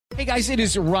Hey guys, it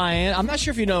is Ryan. I'm not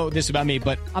sure if you know this about me,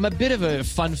 but I'm a bit of a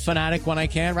fun fanatic when I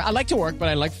can. I like to work, but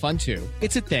I like fun too.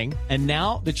 It's a thing. And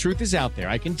now the truth is out there.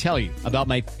 I can tell you about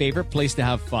my favorite place to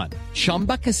have fun.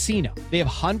 Chumba Casino. They have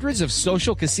hundreds of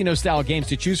social casino style games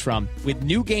to choose from with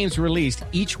new games released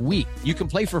each week. You can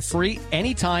play for free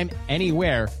anytime,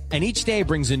 anywhere. And each day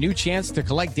brings a new chance to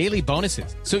collect daily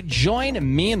bonuses. So join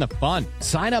me in the fun.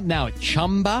 Sign up now at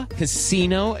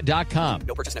ChumbaCasino.com.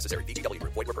 No purchase necessary. VGW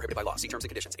Group. Void where prohibited by law. See terms and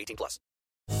conditions. 18+.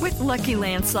 With Lucky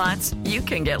Land Slots, you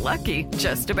can get lucky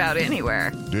just about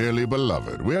anywhere. Dearly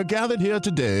beloved, we are gathered here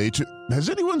today to... Has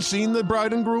anyone seen the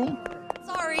bride and groom?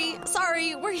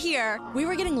 Sorry, we're here. We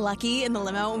were getting lucky in the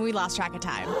limo and we lost track of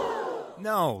time.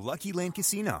 No, Lucky Land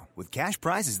Casino, with cash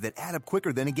prizes that add up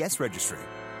quicker than a guest registry.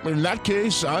 In that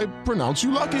case, I pronounce you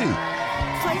lucky.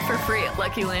 Play for free at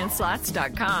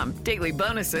LuckyLandSlots.com. Daily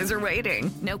bonuses are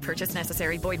waiting. No purchase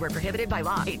necessary. Void where prohibited by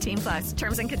law. 18+.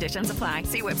 Terms and conditions apply.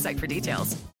 See website for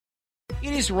details.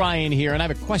 It is Ryan here, and I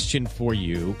have a question for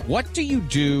you. What do you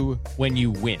do when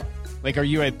you win? Like, are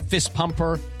you a fist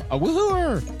pumper, a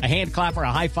woohooer, a hand clapper,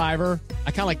 a high fiver?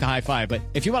 I kind of like the high five, but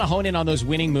if you want to hone in on those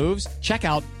winning moves, check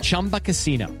out Chumba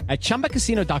Casino. At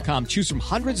ChumbaCasino.com, choose from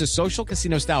hundreds of social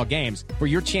casino style games for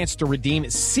your chance to redeem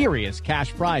serious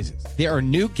cash prizes. There are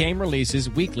new game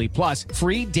releases weekly, plus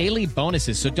free daily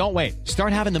bonuses. So don't wait.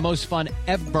 Start having the most fun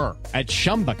ever at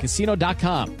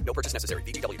ChumbaCasino.com. No purchase necessary.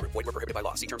 VGW Group. Void where prohibited by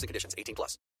law. See terms and conditions.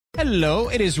 18+. Hello,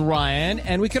 it is Ryan,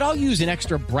 and we could all use an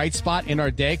extra bright spot in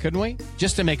our day, couldn't we?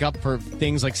 Just to make up for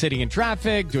things like sitting in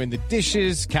traffic, doing the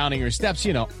dishes, counting your steps,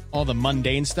 you know, all the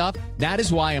mundane stuff. That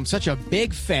is why I'm such a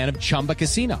big fan of Chumba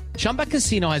Casino. Chumba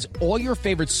Casino has all your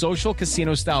favorite social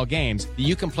casino-style games that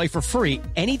you can play for free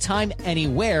anytime,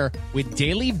 anywhere with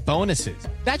daily bonuses.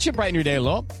 That should brighten your day a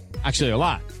little. Actually, a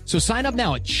lot. So sign up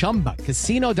now at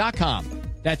ChumbaCasino.com.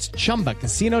 That's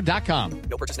ChumbaCasino.com.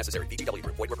 No purchase necessary. VGW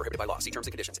Group. Void where prohibited by law. See terms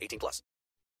and conditions. 18+.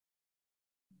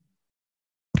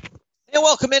 And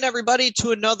welcome in, everybody,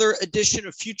 to another edition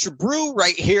of Future Brew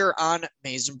right here on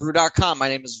MaizenBrew.com. My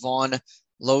name is Vaughn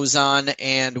Lozon,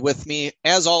 and with me,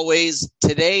 as always,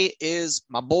 today is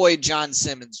my boy John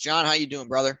Simmons. John, how you doing,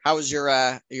 brother? How was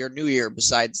your New Year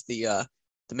besides the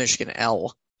Michigan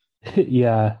L?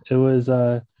 Yeah, it was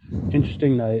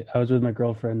interesting night. I was with my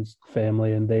girlfriend's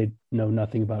family, and they know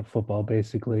nothing about football,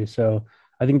 basically. So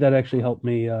I think that actually helped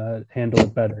me handle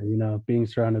it better, you know, being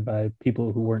surrounded by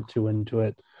people who weren't too into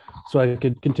it, so I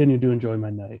could continue to enjoy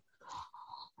my night.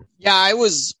 Yeah, I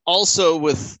was also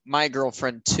with my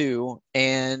girlfriend, too.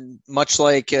 And much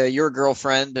like your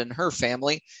girlfriend and her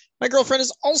family, my girlfriend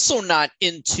is also not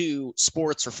into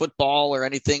sports or football or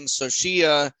anything. So she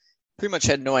pretty much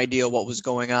had no idea what was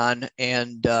going on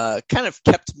and kind of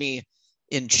kept me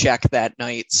in check that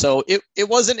night. So it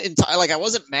wasn't like I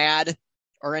wasn't mad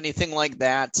or anything like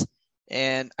that.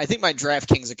 And I think my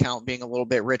DraftKings account being a little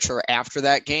bit richer after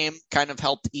that game kind of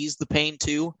helped ease the pain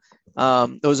too.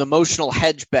 Those emotional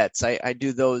hedge bets, I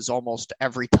do those almost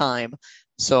every time.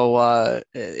 So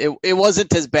it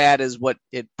wasn't as bad as what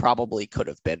it probably could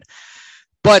have been.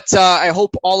 But I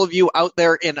hope all of you out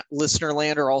there in listener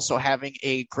land are also having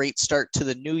a great start to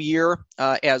the new year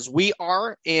as we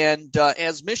are. And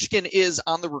as Michigan is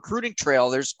on the recruiting trail,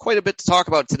 there's quite a bit to talk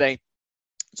about today.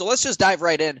 So let's just dive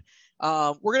right in.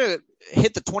 We're going to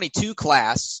hit the 22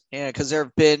 class because there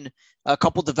have been a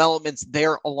couple developments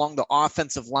there along the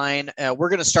offensive line. We're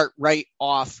going to start right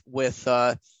off with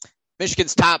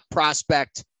Michigan's top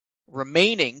prospect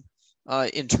remaining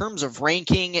in terms of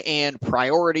ranking and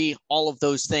priority, all of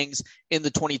those things in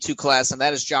the 22 class, and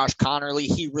that is Josh Conerly.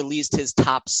 He released his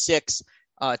top 6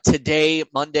 today,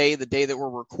 Monday, the day that we're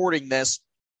recording this,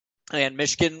 and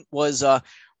Michigan was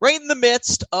right in the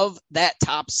midst of that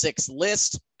top 6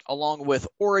 list, along with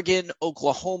Oregon,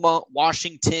 Oklahoma,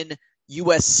 Washington,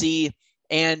 USC,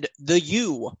 and the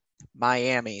U,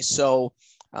 Miami. So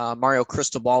Mario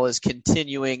Cristobal is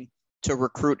continuing to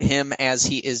recruit him as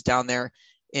he is down there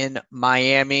in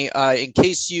Miami. In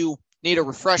case you need a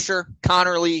refresher,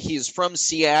 Conerly, he's from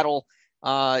Seattle.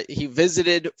 He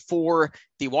visited for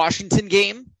the Washington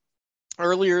game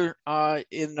earlier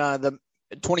in the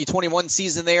 2021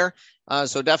 season there.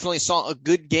 So definitely saw a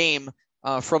good game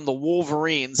from the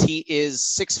Wolverines. He is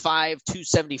 6'5",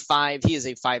 275. He is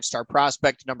a 5-star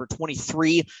prospect, number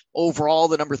 23 overall,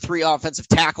 the number 3 offensive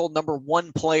tackle, number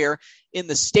 1 player in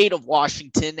the state of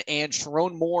Washington. And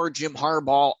Sharon Moore, Jim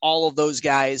Harbaugh, all of those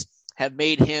guys have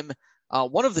made him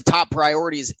one of the top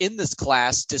priorities in this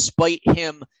class, despite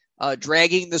him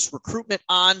dragging this recruitment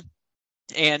on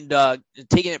and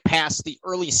taking it past the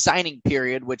early signing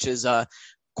period, which is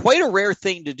quite a rare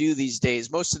thing to do these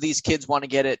days. Most of these kids want to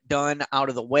get it done out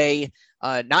of the way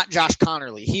not Josh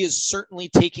Connerly. He is certainly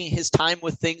taking his time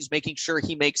with things, making sure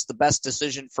he makes the best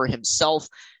decision for himself.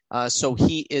 So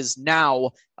he is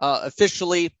now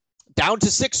officially down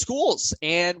to 6 schools.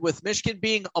 And with Michigan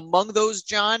being among those,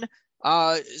 John,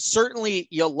 certainly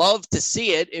you'll love to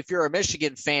see it if you're a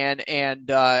Michigan fan.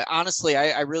 And honestly,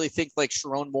 I really think like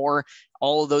Sharon Moore,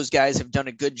 all of those guys have done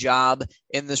a good job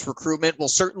in this recruitment. We'll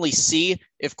certainly see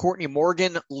if Courtney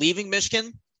Morgan leaving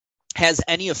Michigan has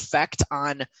any effect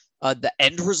on the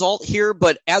end result here.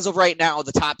 But as of right now,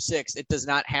 the top 6, it does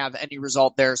not have any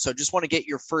result there. So just want to get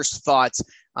your first thoughts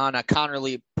on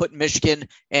Connerly putting Michigan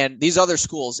and these other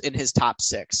schools in his top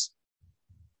 6.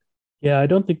 Yeah, I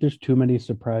don't think there's too many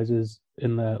surprises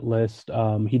in that list.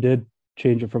 He did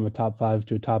change it from a top 5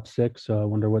 to a top 6. So I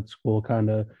wonder what school kind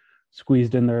of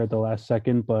squeezed in there at the last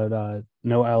second. But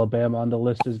no Alabama on the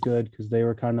list is good because they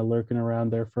were kind of lurking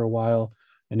around there for a while.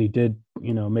 And he did,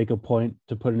 make a point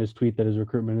to put in his tweet that his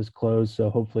recruitment is closed. So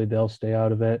hopefully they'll stay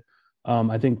out of it.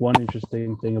 I think one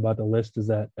interesting thing about the list is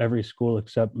that every school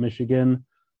except Michigan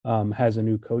has a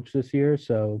new coach this year.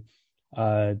 So,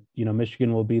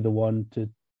 Michigan will be the one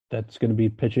that's going to be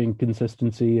pitching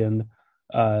consistency and,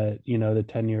 the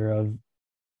tenure of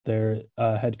their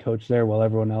head coach there, while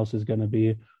everyone else is going to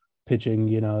be pitching,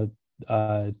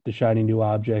 the shiny new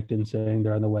object and saying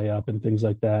they're on the way up and things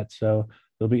like that. So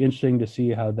it'll be interesting to see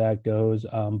how that goes.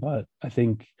 But I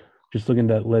think just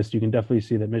looking at that list, you can definitely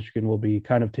see that Michigan will be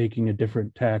kind of taking a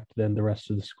different tack than the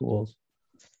rest of the schools.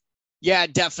 Yeah,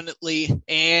 definitely.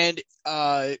 And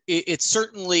it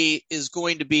certainly is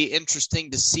going to be interesting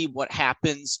to see what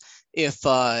happens if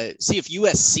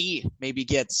USC maybe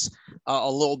gets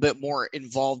a little bit more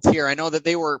involved here. I know that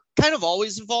they were kind of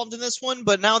always involved in this one,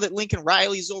 but now that Lincoln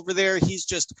Riley's over there, he's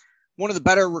just one of the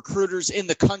better recruiters in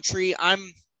the country.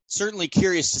 I'm certainly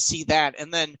curious to see that.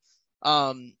 And then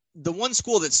the one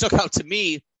school that stuck out to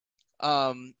me,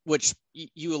 which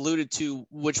you alluded to,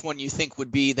 which one you think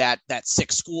would be that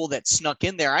 6th school that snuck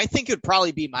in there. I think it would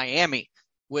probably be Miami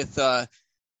with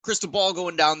Crystal Ball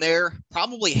going down there.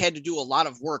 Probably had to do a lot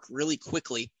of work really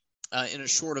quickly in a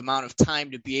short amount of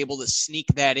time to be able to sneak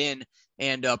that in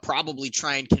and probably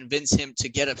try and convince him to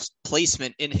get a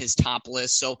placement in his top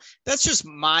list. So that's just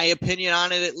my opinion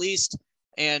on it, at least.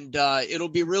 And it'll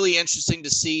be really interesting to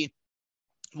see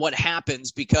what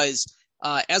happens because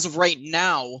as of right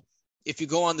now, if you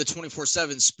go on the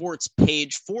 24/7 Sports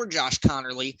page for Josh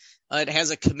Connerly, it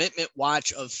has a commitment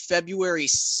watch of February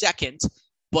 2nd.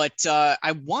 But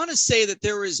I want to say that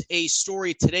there was a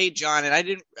story today, John,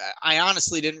 and I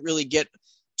honestly didn't really get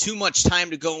too much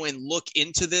time to go and look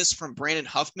into this from Brandon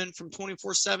Huffman from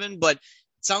 24/7, but it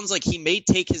sounds like he may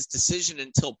take his decision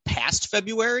until past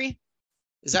February.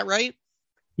 Is that right?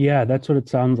 Yeah, that's what it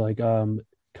sounds like.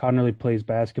 Connerly plays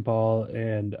basketball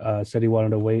and said he wanted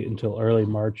to wait until early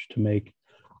March to make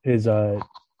his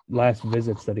last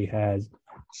visits that he has.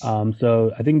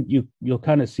 So I think you'll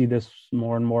kind of see this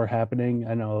more and more happening.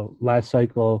 I know last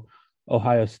cycle,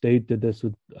 Ohio State did this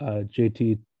with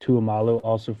JT Tuimalu,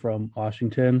 also from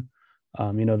Washington.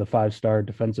 The 5-star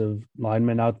defensive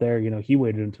lineman out there. He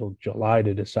waited until July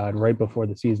to decide, right before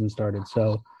the season started.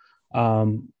 So,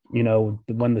 when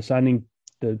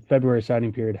the February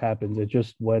signing period happens, it's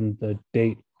just when the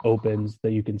date opens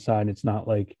that you can sign. It's not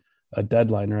like a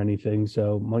deadline or anything.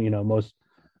 So, most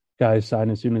guys sign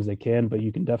as soon as they can, but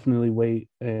you can definitely wait.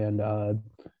 And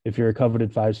if you're a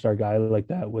coveted 5-star guy like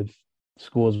that with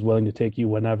schools willing to take you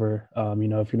whenever,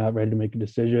 if you're not ready to make a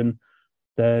decision,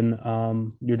 then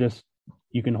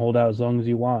you can hold out as long as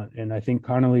you want. And I think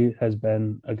Connerly has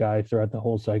been a guy throughout the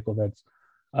whole cycle that's,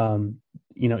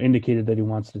 indicated that he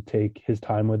wants to take his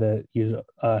time with it. He's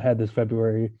had this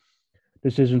February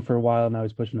decision for a while. Now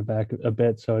he's pushing it back a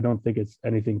bit. So I don't think it's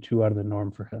anything too out of the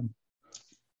norm for him.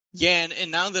 Yeah,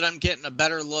 and now that I'm getting a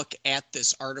better look at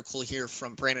this article here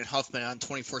from Brandon Huffman on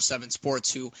 24/7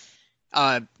 Sports, who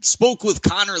spoke with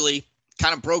Connerly,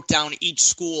 kind of broke down each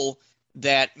school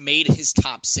that made his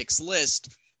top 6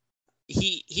 list.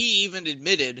 He even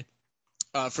admitted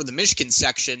for the Michigan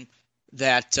section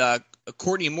that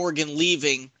Courtney Morgan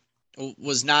leaving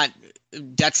was not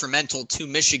detrimental to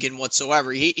Michigan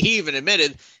whatsoever. He even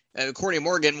admitted Courtney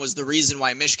Morgan was the reason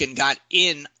why Michigan got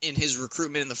in his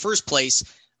recruitment in the first place,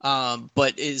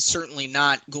 but is certainly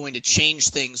not going to change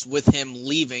things with him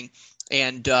leaving.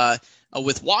 And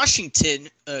with Washington,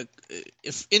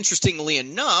 if interestingly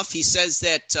enough, he says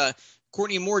that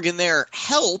Courtney Morgan there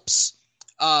helps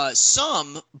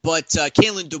some, but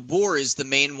Kalen DeBoer is the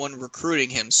main one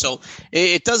recruiting him. So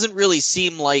it doesn't really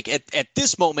seem like, at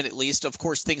this moment at least, of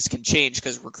course things can change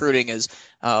because recruiting is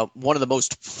one of the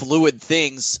most fluid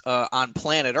things on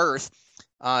planet Earth.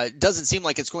 It doesn't seem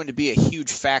like it's going to be a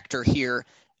huge factor here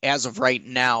as of right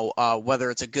now. Whether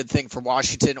it's a good thing for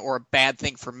Washington or a bad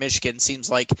thing for Michigan, seems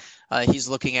like he's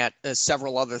looking at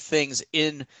several other things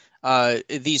in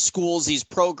these schools, these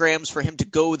programs, for him to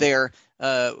go there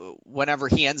whenever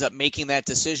he ends up making that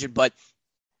decision. But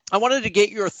I wanted to get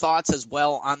your thoughts as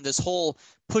well on this whole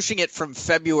pushing it from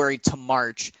February to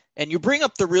March. And you bring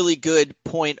up the really good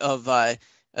point of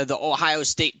the Ohio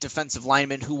State defensive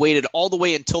lineman who waited all the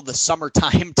way until the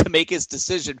summertime to make his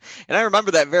decision. And I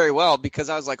remember that very well because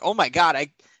I was like, oh my God,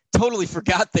 I totally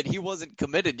forgot that he wasn't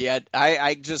committed yet.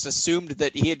 I just assumed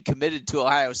that he had committed to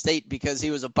Ohio State because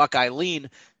he was a Buckeye lean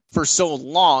for so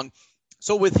long.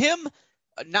 So with him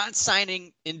not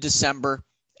signing in December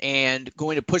and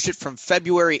going to push it from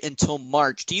February until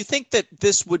March, do you think that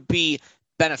this would be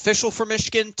beneficial for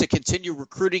Michigan to continue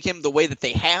recruiting him the way that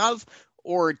they have?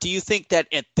 Or do you think that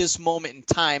at this moment in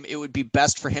time, it would be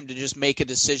best for him to just make a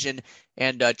decision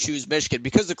and choose Michigan?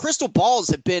 Because the crystal balls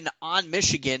have been on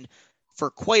Michigan for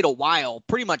quite a while,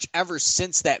 pretty much ever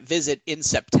since that visit in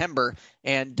September.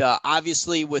 And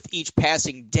obviously with each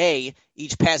passing day,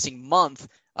 each passing month,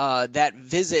 that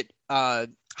visit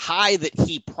high that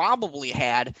he probably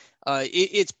had,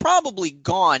 it's probably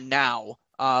gone now.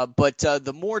 But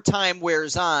the more time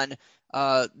wears on,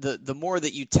 the more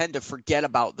that you tend to forget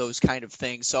about those kind of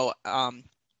things. So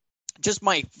just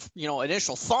my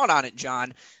initial thought on it,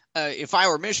 John, if I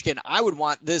were Michigan, I would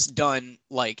want this done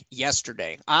like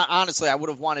yesterday. Honestly, I would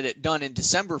have wanted it done in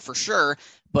December for sure,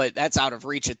 but that's out of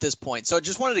reach at this point. So I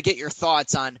just wanted to get your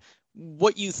thoughts on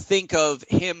what you think of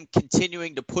him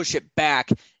continuing to push it back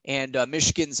and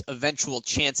Michigan's eventual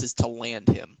chances to land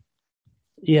him.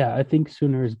 Yeah, I think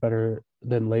sooner is better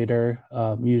than later.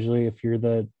 Usually if you're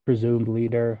the presumed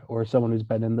leader or someone who's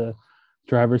been in the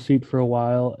driver's seat for a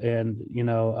while, and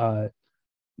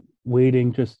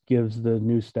waiting just gives the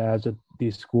new staffs at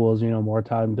these schools more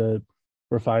time to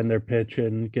refine their pitch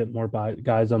and get more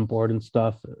guys on board and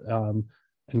stuff, and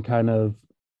kind of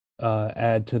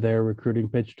add to their recruiting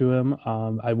pitch to him.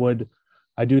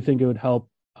 I do think it would help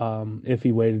if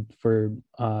he waited for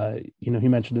he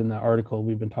mentioned in that article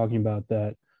we've been talking about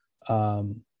that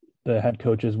the head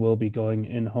coaches will be going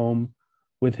in home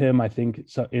with him, I think,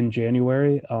 in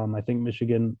January. I think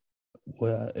Michigan,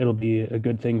 it'll be a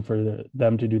good thing for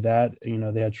them to do that.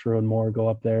 They had Sherrone Moore go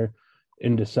up there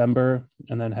in December,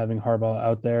 and then having Harbaugh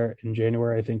out there in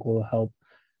January, I think will help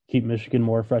keep Michigan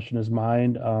more fresh in his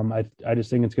mind. I just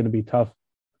think it's going to be tough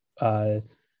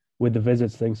with the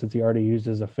visits thing, since he already used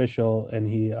his official and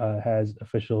he has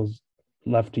officials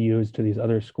left to use to these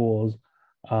other schools.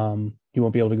 He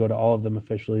won't be able to go to all of them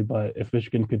officially, but if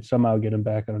Michigan could somehow get him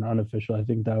back on an unofficial, I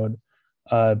think that would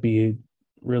be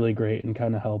really great and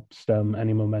kind of help stem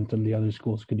any momentum the other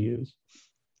schools could use.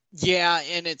 Yeah,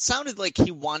 and it sounded like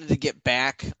he wanted to get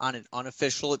back on an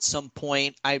unofficial at some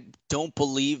point. I don't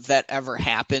believe that ever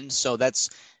happened, so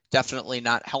that's definitely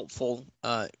not helpful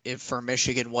for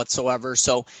Michigan whatsoever.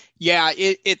 So, yeah,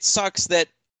 it sucks that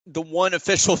the one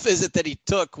official visit that he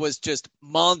took was just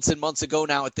months and months ago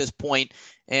now at this point,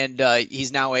 and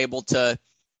he's now able to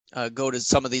go to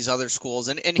some of these other schools.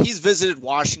 And he's visited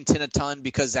Washington a ton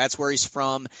because that's where he's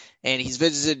from, and he's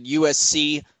visited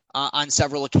USC on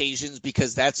several occasions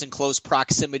because that's in close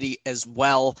proximity as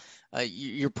well.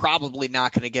 You're probably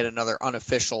not going to get another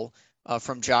unofficial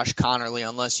from Josh Conerly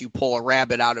unless you pull a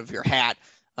rabbit out of your hat.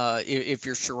 If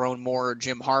you're Sherrone Moore or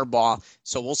Jim Harbaugh.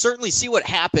 So we'll certainly see what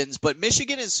happens. But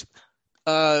Michigan is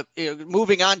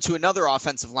moving on to another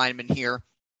offensive lineman here,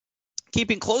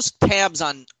 keeping close tabs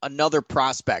on another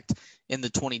prospect in the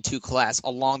 22 class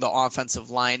along the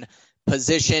offensive line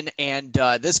position. And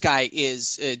this guy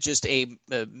is just a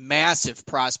massive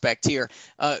prospect here.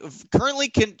 Currently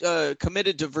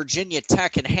committed to Virginia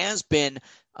Tech and has been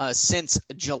since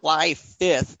July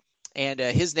 5th. And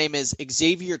his name is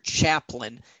Xavier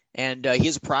Chaplin, and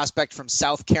he's a prospect from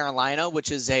South Carolina,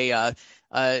 which is a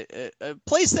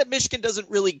place that Michigan doesn't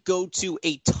really go to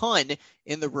a ton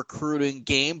in the recruiting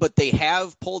game, but they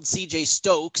have pulled C.J.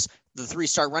 Stokes, the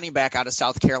 3-star running back out of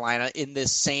South Carolina, in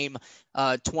this same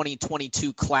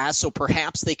 2022 class. So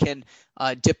perhaps they can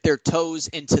dip their toes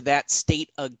into that state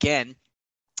again.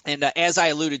 And as I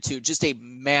alluded to, just a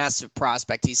massive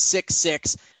prospect. He's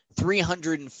 6'6",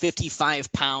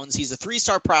 355 pounds. He's a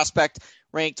 3-star prospect,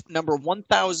 ranked number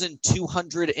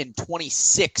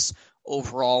 1,226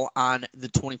 overall on the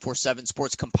 24/7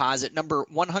 Sports Composite, number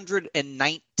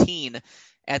 119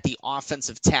 at the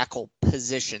offensive tackle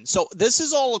position. So this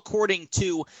is all according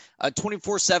to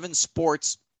 24/7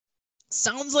 Sports.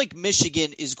 Sounds like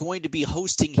Michigan is going to be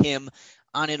hosting him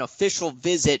on an official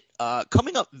visit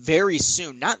coming up very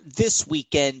soon, not this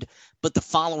weekend, but the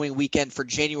following weekend for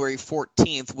January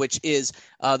 14th, which is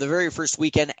the very first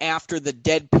weekend after the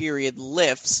dead period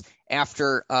lifts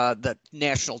after the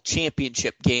national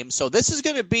championship game. So this is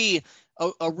going to be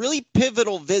a really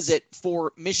pivotal visit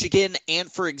for Michigan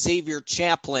and for Xavier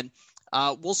Chaplin.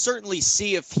 We'll certainly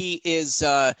see if he is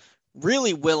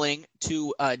really willing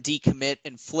to decommit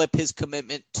and flip his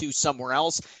commitment to somewhere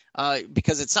else,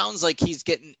 because it sounds like he's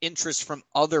getting interest from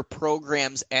other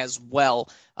programs as well.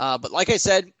 But like I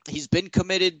said, he's been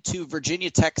committed to Virginia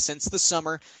Tech since the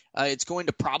summer. It's going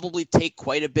to probably take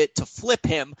quite a bit to flip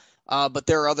him, but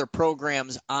there are other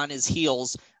programs on his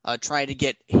heels trying to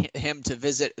get him to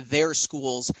visit their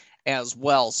schools as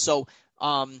well. So,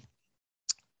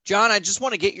 John, I just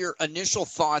want to get your initial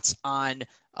thoughts on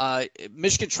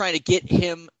Michigan trying to get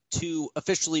him to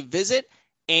officially visit,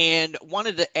 and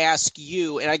wanted to ask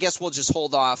you, and I guess we'll just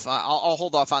hold off. I'll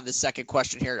hold off on this second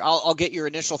question here. I'll get your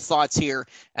initial thoughts here,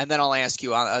 and then I'll ask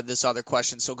you on this other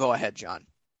question. So go ahead, John.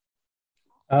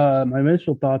 My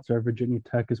initial thoughts are Virginia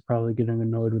Tech is probably getting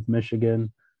annoyed with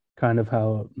Michigan, kind of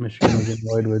how Michigan was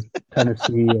annoyed with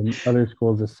Tennessee and other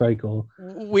schools this cycle.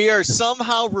 We are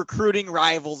somehow recruiting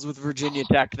rivals with Virginia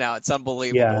Tech now. It's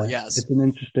unbelievable. Yeah, yes. It's an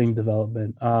interesting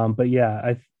development. But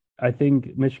yeah, I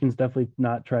think Michigan's definitely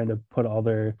not trying to put all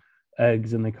their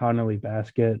eggs in the Connerly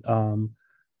basket.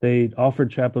 They offered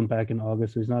Chaplin back in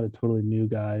August, so he's not a totally new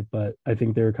guy, but I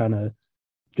think they were kind of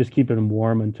just keeping him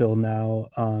warm until now.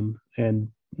 And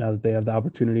now that they have the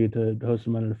opportunity to host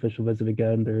him on an official visit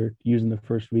again, they're using the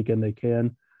first weekend they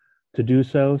can to do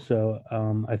so. So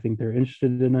I think they're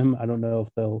interested in him. I don't know if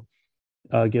they'll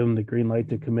give him the green light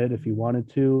to commit if he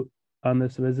wanted to on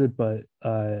this visit, but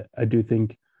I do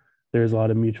think there's a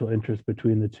lot of mutual interest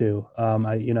between the two.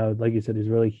 Like you said, he's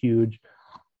really huge,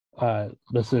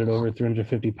 listed at over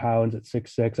 350 pounds at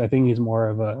 6'6". I think he's more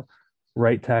of a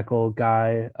right tackle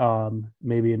guy,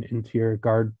 maybe an interior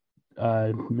guard,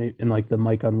 in like the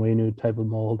Mike Onwenu type of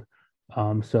mold.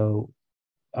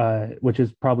 Which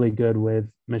is probably good with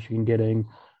Michigan getting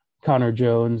Connor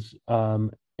Jones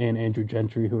and Andrew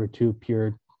Gentry, who are two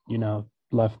pure,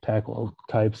 left tackle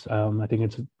types. I think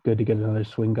it's good to get another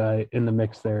swing guy in the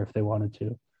mix there if they wanted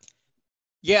to.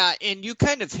 Yeah, and you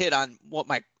kind of hit on what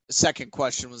my second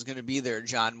question was going to be there,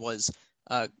 John, was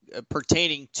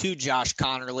pertaining to Josh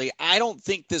Connerly. I don't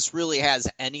think this really has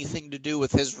anything to do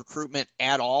with his recruitment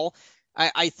at all.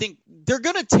 I think they're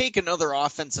going to take another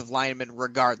offensive lineman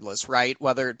regardless, right?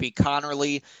 Whether it be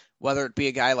Connerly, whether it be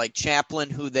a guy like Chaplin,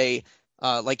 who they,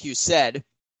 like you said,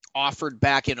 offered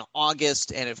back in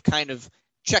August and have kind of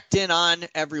checked in on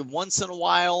every once in a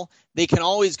while. They can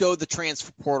always go the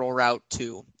transfer portal route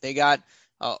too. They got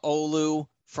Olu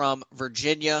from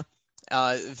Virginia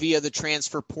via the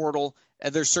transfer portal.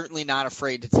 They're certainly not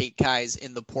afraid to take guys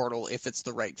in the portal if it's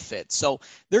the right fit. So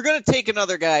they're going to take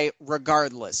another guy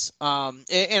regardless. And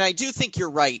I do think you're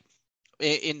right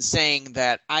in saying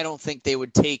that I don't think they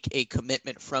would take a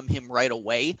commitment from him right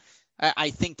away. I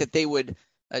think that they would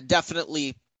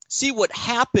definitely see what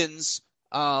happens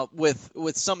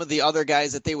with some of the other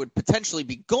guys that they would potentially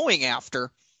be going after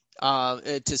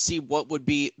to see what would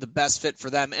be the best fit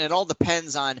for them. And it all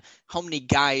depends on how many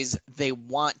guys they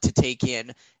want to take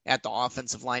in at the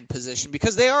offensive line position,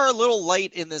 because they are a little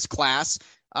light in this class.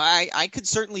 I could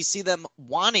certainly see them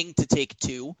wanting to take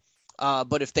two,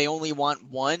 but if they only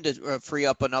want one to free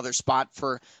up another spot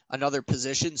for another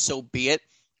position, so be it.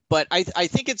 But I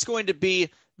think it's going to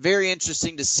be very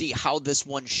interesting to see how this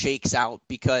one shakes out,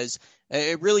 because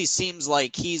it really seems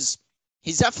like he's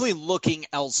definitely looking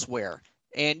elsewhere.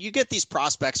 And you get these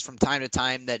prospects from time to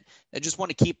time that just want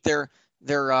to keep their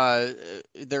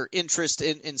interest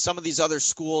in some of these other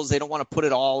schools. They don't want to put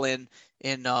it all in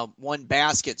one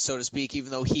basket, so to speak,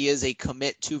 even though he is a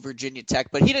commit to Virginia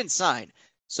Tech. But he didn't sign.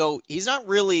 So he's not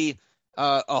really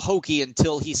a Hokie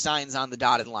until he signs on the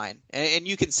dotted line. And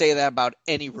you can say that about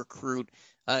any recruit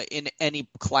in any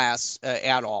class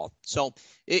at all. So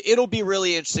it'll be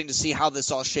really interesting to see how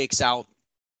this all shakes out.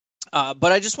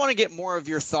 But I just want to get more of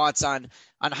your thoughts on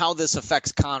how this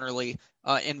affects Connerly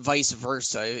and vice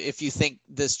versa. If you think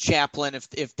this Chaplin,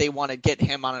 if they want to get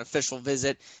him on an official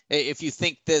visit, if you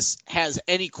think this has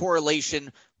any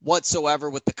correlation whatsoever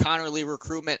with the Connerly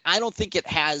recruitment. I don't think it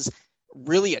has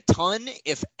really a ton,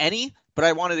 if any, but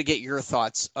I wanted to get your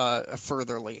thoughts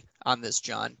furtherly on this,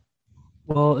 John.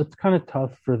 Well, it's kind of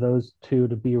tough for those two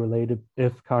to be related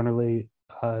if Connerly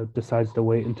decides to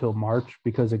wait until March,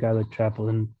 because a guy like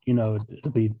Chaplin, it'll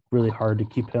be really hard to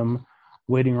keep him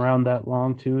waiting around that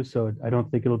long too. So I don't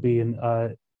think it'll be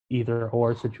an either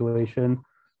or situation.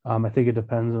 I think it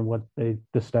depends on what the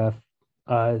staff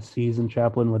sees in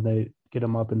Chaplin when they get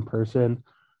him up in person.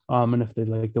 And if they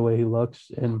like the way he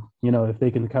looks, and if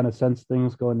they can kind of sense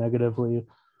things going negatively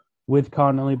with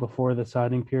Connolly before the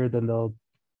signing period, then they'll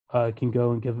can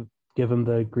go and give him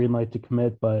the green light to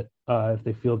commit. But if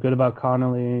they feel good about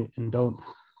Connolly and don't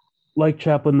like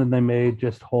Chaplin, then they may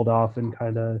just hold off and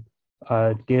kind of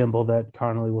gamble that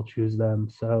Connolly will choose them.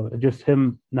 So just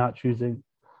him not choosing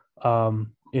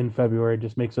in February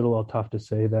just makes it a little tough to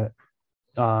say that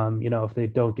if they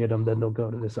don't get him, then they'll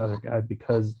go to this other guy,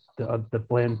 because the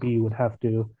plan B would have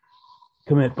to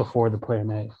commit before the plan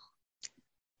A.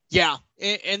 Yeah,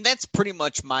 and that's pretty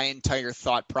much my entire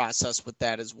thought process with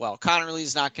that as well.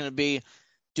 Connolly's not going to be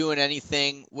doing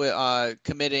anything with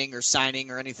committing or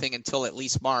signing or anything until at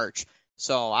least March.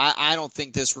 So I don't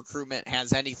think this recruitment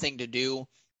has anything to do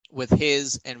with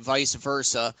his and vice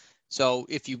versa. So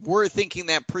if you were thinking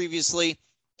that previously,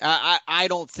 I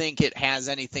don't think it has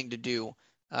anything to do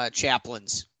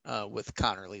Chaplin's with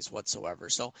Connolly's whatsoever.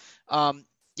 So,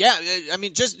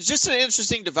 just an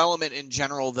interesting development in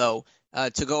general, though,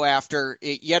 to go after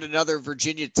yet another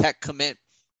Virginia Tech commit,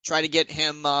 try to get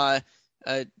him to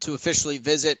officially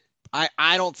visit.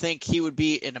 I don't think he would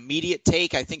be an immediate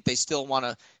take. I think they still want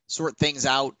to sort things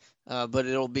out, but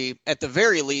it'll be, at the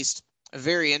very least,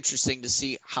 very interesting to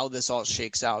see how this all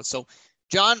shakes out. So,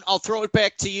 John, I'll throw it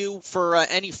back to you for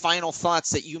any final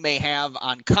thoughts that you may have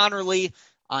on Connolly,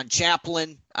 on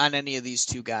Chaplin, on any of these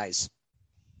two guys.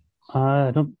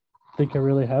 I don't think I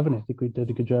really have any. I think we did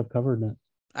a good job covering it.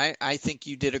 I think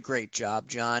you did a great job,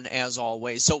 John, as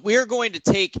always. So we're going to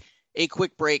take a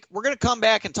quick break. We're going to come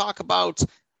back and talk about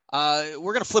we're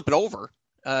going to flip it over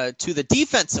to the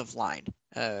defensive line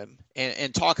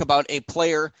and talk about a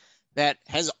player that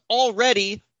has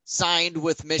already signed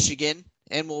with Michigan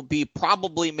and will be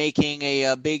probably making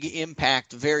a big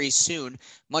impact very soon,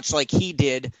 much like he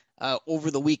did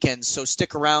over the weekend. So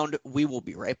stick around. We will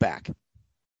be right back.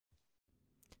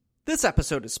 This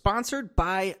episode is sponsored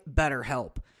by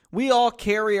BetterHelp. We all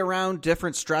carry around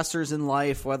different stressors in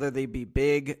life, whether they be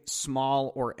big,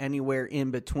 small, or anywhere in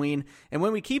between. And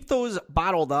when we keep those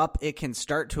bottled up, it can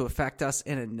start to affect us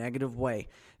in a negative way.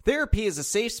 Therapy is a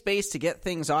safe space to get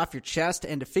things off your chest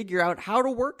and to figure out how to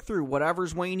work through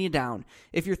whatever's weighing you down.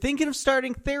 If you're thinking of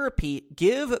starting therapy,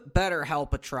 give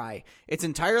BetterHelp a try. It's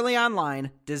entirely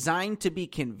online, designed to be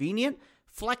convenient,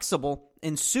 flexible,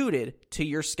 and suited to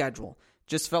your schedule.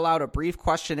 Just fill out a brief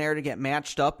questionnaire to get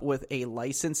matched up with a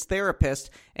licensed therapist,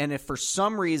 and if for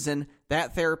some reason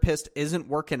that therapist isn't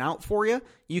working out for you,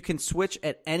 you can switch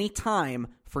at any time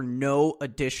for no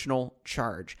additional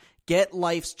charge. Get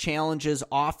life's challenges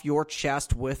off your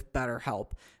chest with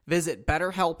BetterHelp. Visit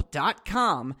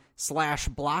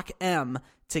BetterHelp.com/BlockM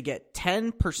to get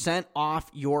 10%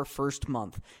 off your first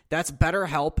month. That's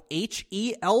BetterHelp,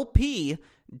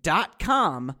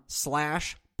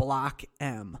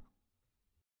 HELP.com/BlockM.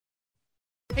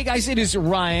 Hey guys, it is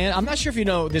Ryan. I'm not sure if you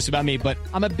know this about me, but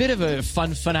I'm a bit of a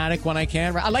fun fanatic when I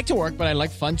can. I like to work, but I like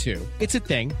fun too. It's a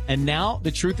thing. And now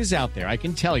the truth is out there. I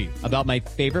can tell you about my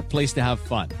favorite place to have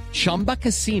fun. Chumba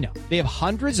Casino. They have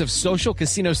hundreds of social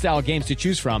casino style games to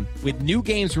choose from with new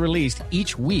games released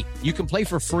each week. You can play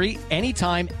for free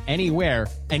anytime, anywhere.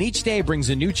 And each day brings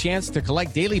a new chance to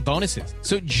collect daily bonuses.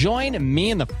 So join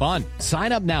me in the fun.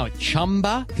 Sign up now at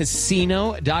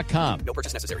ChumbaCasino.com. No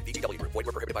purchase necessary. VGW Group. Void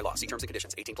where prohibited by law. See terms and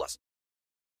conditions. 18+.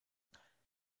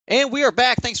 And we are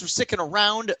back. Thanks for sticking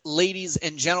around, ladies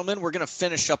and gentlemen. We're going to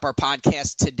finish up our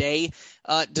podcast today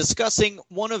discussing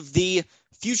one of the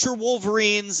future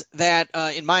Wolverines that,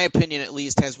 in my opinion at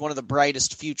least, has one of the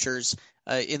brightest futures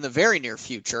in the very near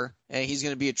future. He's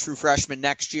going to be a true freshman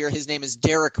next year. His name is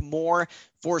Derek Moore,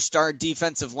 4-star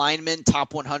defensive lineman,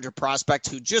 top 100 prospect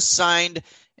who just signed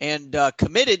and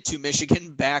committed to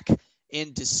Michigan back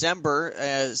in December,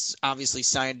 as obviously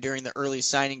signed during the early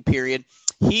signing period.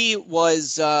 He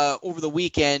was, over the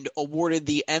weekend, awarded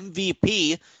the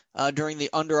MVP during the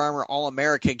Under Armour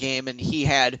All-America game, and he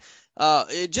had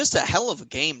just a hell of a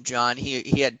game, John.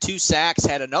 He had 2 sacks,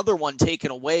 had another one taken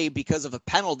away because of a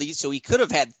penalty, so he could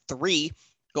have had 3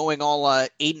 going all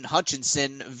Aiden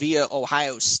Hutchinson via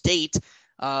Ohio State,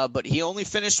 but he only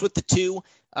finished with the 2,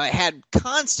 had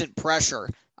constant pressure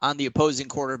on the opposing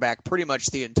quarterback pretty much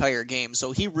the entire game.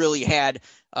 So he really had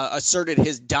asserted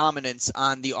his dominance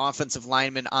on the offensive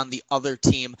lineman on the other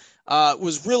team. It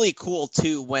was really cool,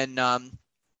 too, when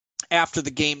after the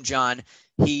game, John,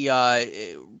 he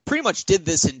pretty much did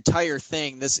this entire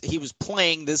thing. He was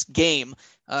playing this game,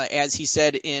 as he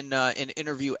said in an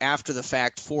interview after the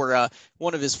fact, for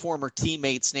one of his former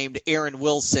teammates named Aaron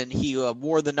Wilson. He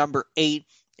wore the number 8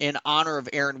 in honor of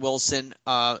Aaron Wilson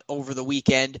over the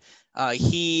weekend.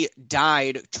 He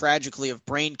died tragically of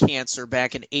brain cancer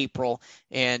back in April,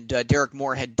 and Derek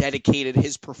Moore had dedicated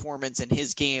his performance and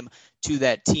his game to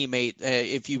that teammate.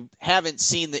 If you haven't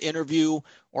seen the interview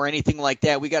or anything like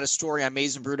that, we got a story on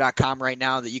MaizenBrew.com right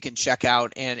now that you can check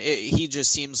out, and he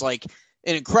just seems like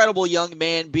an incredible young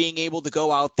man being able to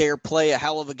go out there, play a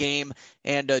hell of a game,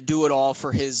 and do it all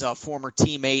for his former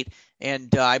teammate.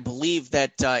 And I believe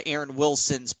that Aaron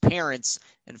Wilson's parents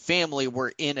and family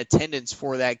were in attendance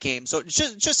for that game. So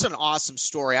just an awesome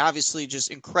story. Obviously,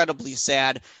 just incredibly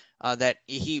sad that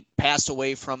he passed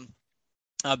away from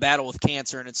a battle with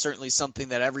cancer, and it's certainly something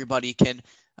that everybody can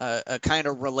kind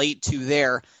of relate to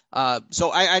there.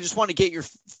 So I just want to get your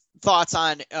thoughts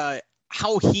on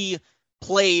how he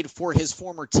played for his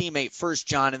former teammate first,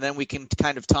 John, and then we can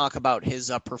kind of talk about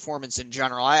his performance in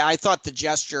general. I thought the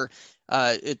gesture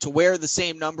to wear the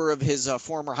same number of his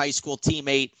former high school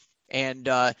teammate and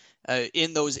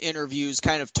in those interviews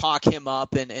kind of talk him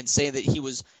up and say that he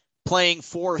was playing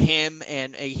for him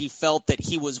and he felt that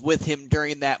he was with him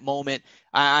during that moment,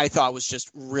 I thought was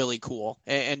just really cool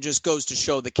and just goes to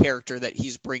show the character that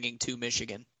he's bringing to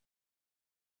Michigan.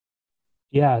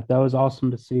 Yeah, that was awesome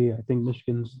to see. I think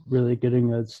Michigan's really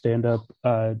getting a stand-up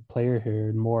player here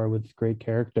and more with great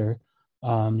character.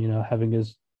 Having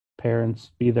his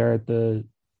parents be there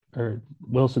or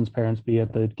Wilson's parents be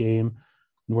at the game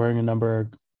and wearing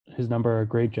his number of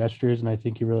great gestures. And I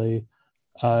think he really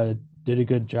did a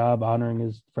good job honoring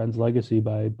his friend's legacy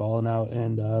by balling out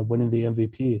and winning the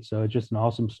MVP. So it's just an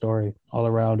awesome story all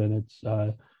around. And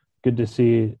it's good to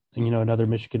see, another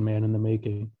Michigan man in the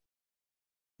making.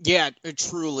 Yeah,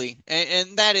 truly.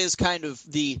 And that is kind of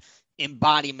the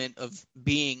embodiment of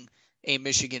being a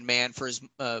Michigan man, for as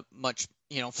much,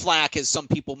 flack as some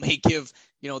people may give,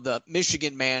 the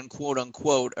Michigan man, quote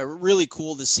unquote. Really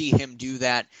cool to see him do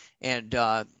that and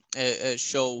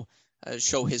show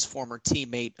his former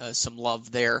teammate some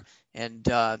love there. And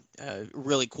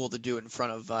really cool to do it in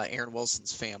front of Aaron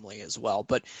Wilson's family as well.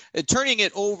 But turning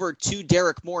it over to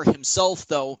Derek Moore himself,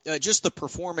 though, just the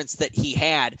performance that he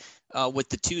had with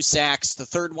the 2 sacks, the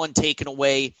third one taken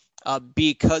away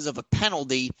because of a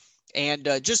penalty, and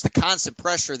just the constant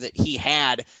pressure that he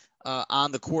had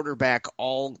on the quarterback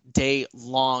all day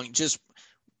long. Just,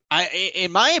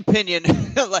 in my opinion,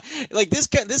 like this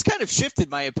kind of shifted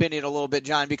my opinion a little bit,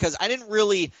 John, because I didn't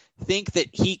really think that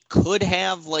he could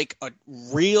have like a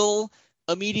real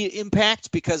immediate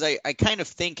impact, because I kind of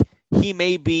think he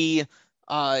may be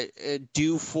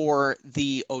due for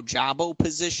the Ojabo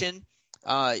position.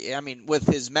 With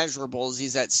his measurables,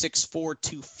 he's at 6'4",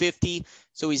 250,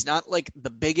 so he's not like the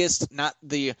biggest, not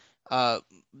the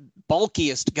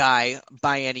bulkiest guy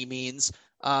by any means.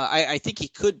 I think he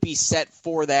could be set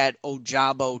for that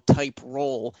Ojabo type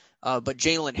role. But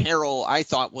Jalen Harrell, I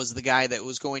thought, was the guy that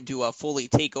was going to fully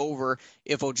take over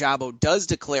if Ojabo does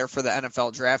declare for the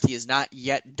NFL draft. He has not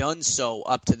yet done so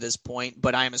up to this point,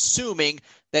 but I'm assuming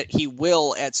that he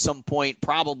will at some point,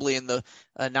 probably in the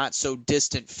not so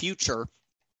distant future.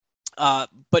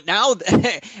 But now,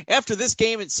 after this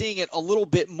game and seeing it a little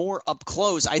bit more up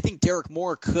close, I think Derek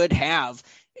Moore could have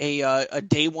a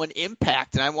day one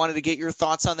impact. And I wanted to get your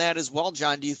thoughts on that as well,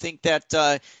 John. Do you think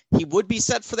that he would be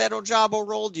set for that Ojabo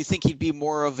role? Do you think he'd be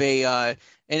more of an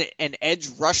edge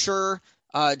rusher,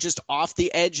 just off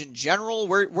the edge in general?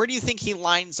 Where do you think he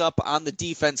lines up on the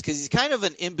defense? Because he's kind of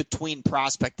an in-between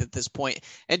prospect at this point.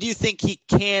 And do you think he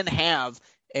can have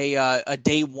a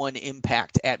day one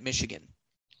impact at Michigan?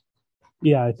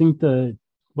 Yeah, I think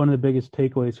one of the biggest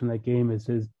takeaways from that game is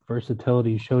his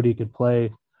versatility. He showed he could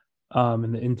play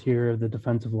in the interior of the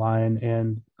defensive line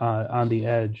and on the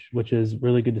edge, which is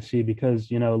really good to see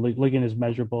because, looking at his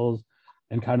measurables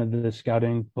and kind of the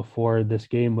scouting before this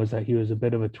game was that he was a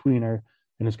bit of a tweener,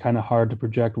 and it's kind of hard to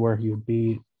project where he would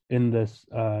be in this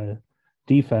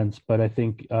defense. But I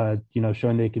think,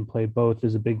 showing that he can play both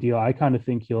is a big deal. I kind of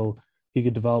think he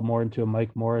could develop more into a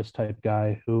Mike Morris type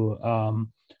guy who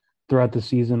throughout the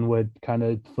season would kind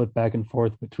of flip back and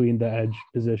forth between the edge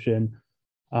position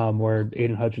where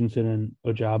Aiden Hutchinson and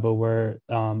Ojabo were,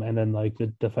 and then like the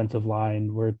defensive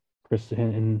line where Chris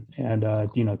Hinton and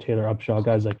Taylor Upshaw,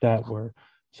 guys like that were.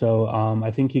 So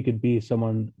I think he could be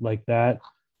someone like that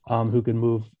who can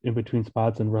move in between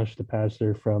spots and rush the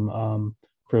passer from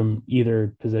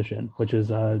either position, which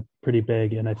is pretty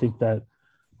big. And I think that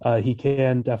he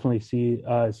can definitely see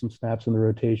some snaps in the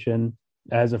rotation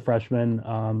as a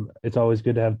freshman. It's always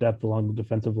good to have depth along the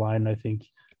defensive line. I think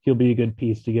he'll be a good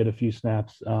piece to get a few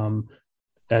snaps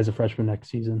as a freshman next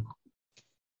season.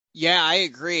 Yeah, I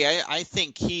agree. I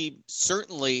think he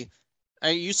certainly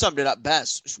you summed it up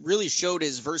best. Really showed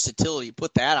his versatility,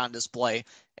 put that on display.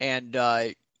 And,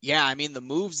 yeah, I mean, the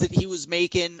moves that he was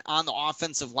making on the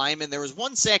offensive lineman, there was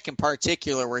one sack in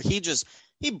particular where he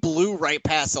blew right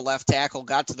past the left tackle,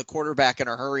 got to the quarterback in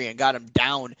a hurry, and got him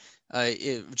down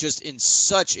just in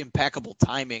such impeccable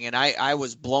timing. And I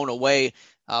was blown away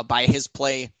by his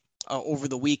play over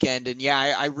the weekend. And,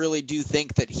 yeah, I really do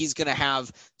think that he's going to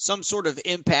have some sort of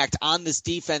impact on this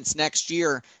defense next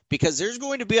year, because there's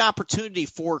going to be opportunity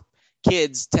for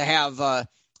kids to have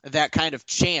that kind of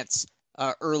chance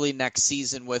early next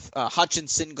season with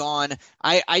Hutchinson gone.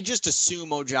 I just assume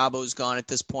Ojabo's gone at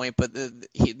this point, but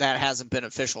that hasn't been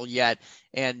official yet.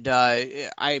 And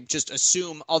I just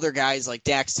assume other guys like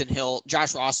Daxton Hill,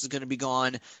 Josh Ross is going to be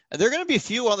gone. There are going to be a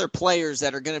few other players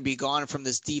that are going to be gone from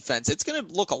this defense. It's going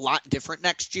to look a lot different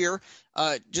next year,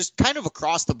 just kind of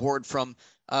across the board from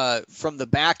the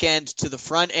back end to the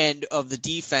front end of the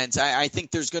defense. I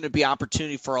think there's going to be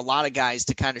opportunity for a lot of guys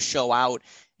to kind of show out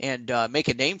and make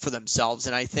a name for themselves.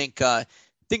 And I think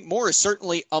Moore is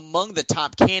certainly among the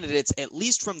top candidates, at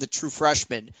least from the true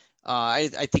freshmen.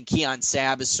 I think Keon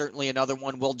Sabb is certainly another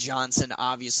one. Will Johnson,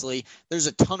 obviously. There's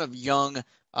a ton of young,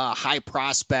 high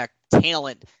prospect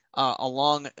talent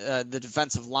along the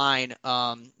defensive line,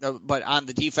 but on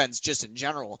the defense just in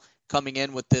general, coming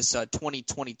in with this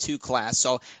 2022 class.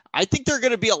 So I think there are going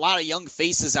to be a lot of young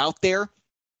faces out there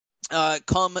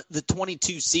come the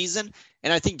 22 season.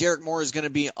 And I think Derek Moore is going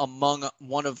to be among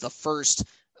one of the first,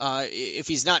 if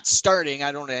he's not starting,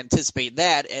 I don't anticipate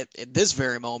that at this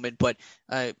very moment, but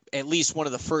at least one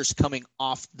of the first coming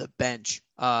off the bench.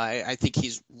 I think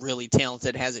he's really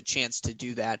talented, has a chance to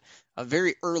do that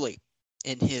very early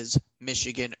in his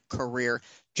Michigan career.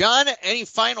 John, any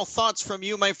final thoughts from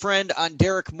you, my friend, on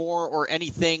Derek Moore, or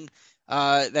anything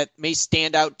that may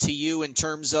stand out to you in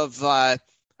terms of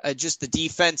just the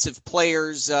defensive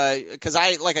players? Because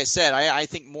like I said, I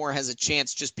think Moore has a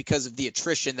chance just because of the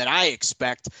attrition that I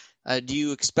expect. Do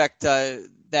you expect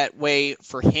that way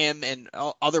for him and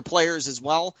other players as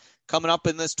well coming up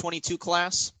in this 22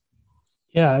 class?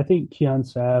 Yeah, I think Keon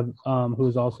Sabb, who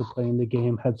is also playing the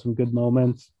game, had some good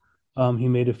moments. He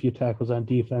made a few tackles on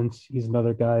defense. He's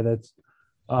another guy that's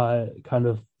kind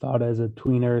of thought as a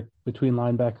tweener between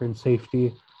linebacker and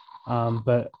safety.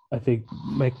 But I think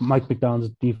Mike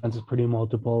McDonald's defense is pretty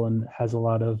multiple and has a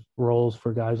lot of roles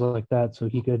for guys like that. So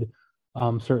he could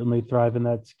certainly thrive in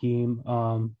that scheme.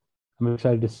 I'm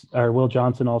excited to. Will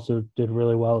Johnson also did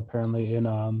really well apparently in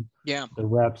the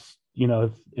reps.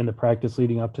 In the practice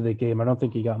leading up to the game. I don't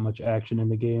think he got much action in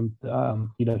the game.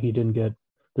 He didn't get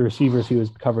the receivers he was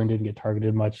covering didn't get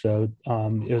targeted much, so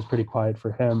it was pretty quiet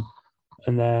for him.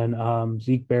 And then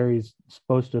Zeke Berry's is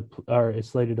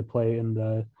slated to play in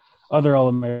the other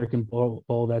All-American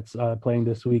Bowl that's playing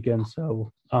this weekend.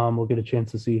 So we'll get a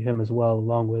chance to see him as well,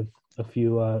 along with a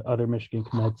few other Michigan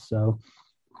commits. So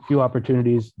a few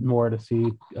opportunities more to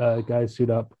see guys suit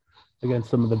up against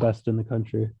some of the best in the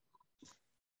country.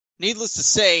 Needless to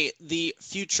say, the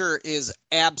future is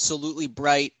absolutely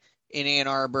bright in Ann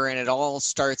Arbor, and it all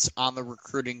starts on the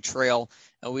recruiting trail.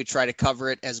 We try to cover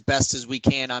it as best as we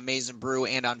can on Maize n Brew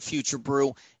and on Future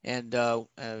Brew, and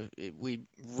we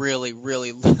really,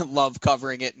 really love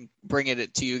covering it and bringing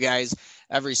it to you guys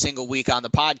every single week on the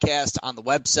podcast, on the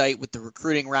website with the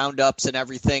recruiting roundups and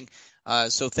everything.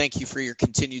 So thank you for your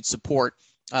continued support.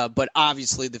 But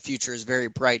obviously the future is very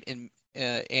bright in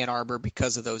Ann Arbor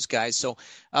because of those guys. So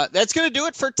that's going to do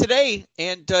it for today,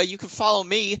 and you can follow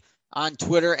me on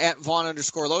Twitter at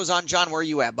Vaughn_Lozon. John, where are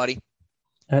you at, buddy?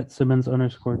 At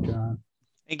Simmons_John.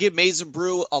 And give Maize n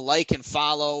Brew a like and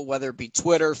follow, whether it be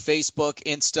Twitter, Facebook,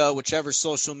 Insta, whichever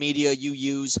social media you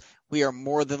use. We are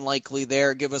more than likely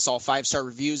there. Give us all 5-star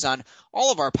reviews on all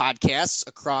of our podcasts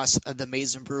across the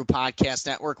Maize n Brew Podcast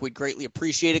Network. We'd greatly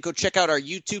appreciate it. Go check out our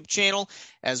YouTube channel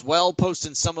as well,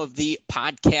 posting some of the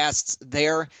podcasts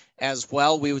there as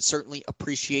well. We would certainly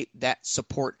appreciate that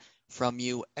support from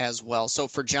you as well. So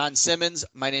for John Simmons,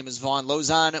 my name is Vaughn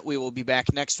Lozon. We will be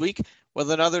back next week with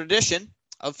another edition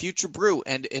of Future Brew.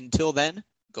 And until then,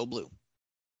 go Blue.